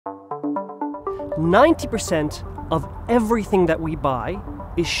90% of everything that we buy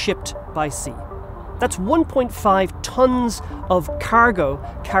is shipped by sea. That's 1.5 tons of cargo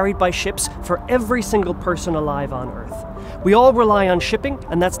carried by ships for every single person alive on Earth. We all rely on shipping,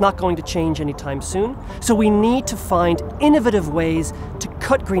 and that's not going to change anytime soon. So we need to find innovative ways to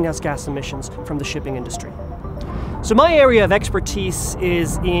cut greenhouse gas emissions from the shipping industry. So my area of expertise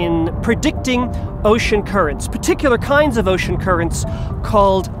is in predicting ocean currents, particular kinds of ocean currents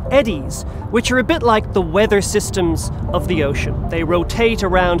called eddies, which are a bit like the weather systems of the ocean. They rotate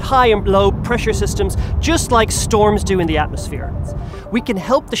around high and low pressure systems, just like storms do in the atmosphere. We can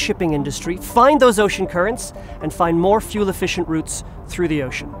help the shipping industry find those ocean currents and find more fuel-efficient routes through the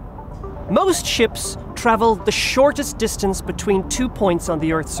ocean. Most ships travel the shortest distance between 2 points on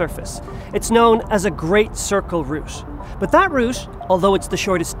the Earth's surface. It's known as a Great Circle route. But that route, although it's the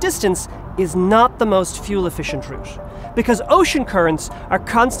shortest distance, is not the most fuel-efficient route. Because ocean currents are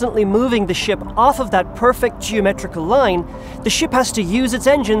constantly moving the ship off of that perfect geometrical line, the ship has to use its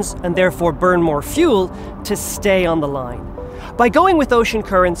engines and therefore burn more fuel to stay on the line. By going with ocean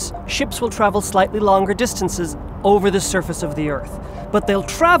currents, ships will travel slightly longer distances over the surface of the Earth. But they'll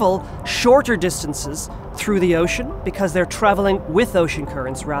travel shorter distances through the ocean because they're traveling with ocean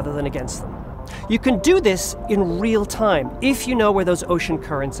currents rather than against them. You can do this in real time if you know where those ocean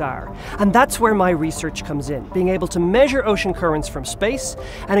currents are. And that's where my research comes in, being able to measure ocean currents from space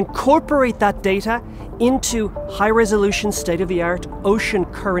and incorporate that data into high-resolution, state-of-the-art ocean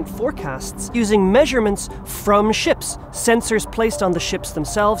current forecasts using measurements from ships, sensors placed on the ships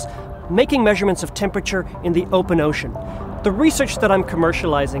themselves, making measurements of temperature in the open ocean. The research that I'm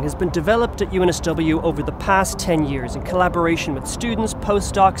commercializing has been developed at UNSW over the past 10 years in collaboration with students,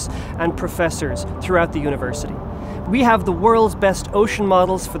 postdocs, and professors throughout the university. We have the world's best ocean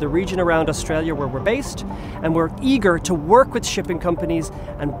models for the region around Australia where we're based, and we're eager to work with shipping companies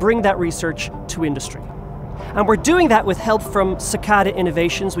and bring that research to industry. And we're doing that with help from Cicada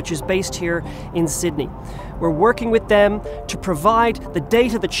Innovations, which is based here in Sydney. We're working with them to provide the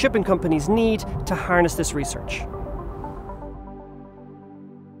data that shipping companies need to harness this research.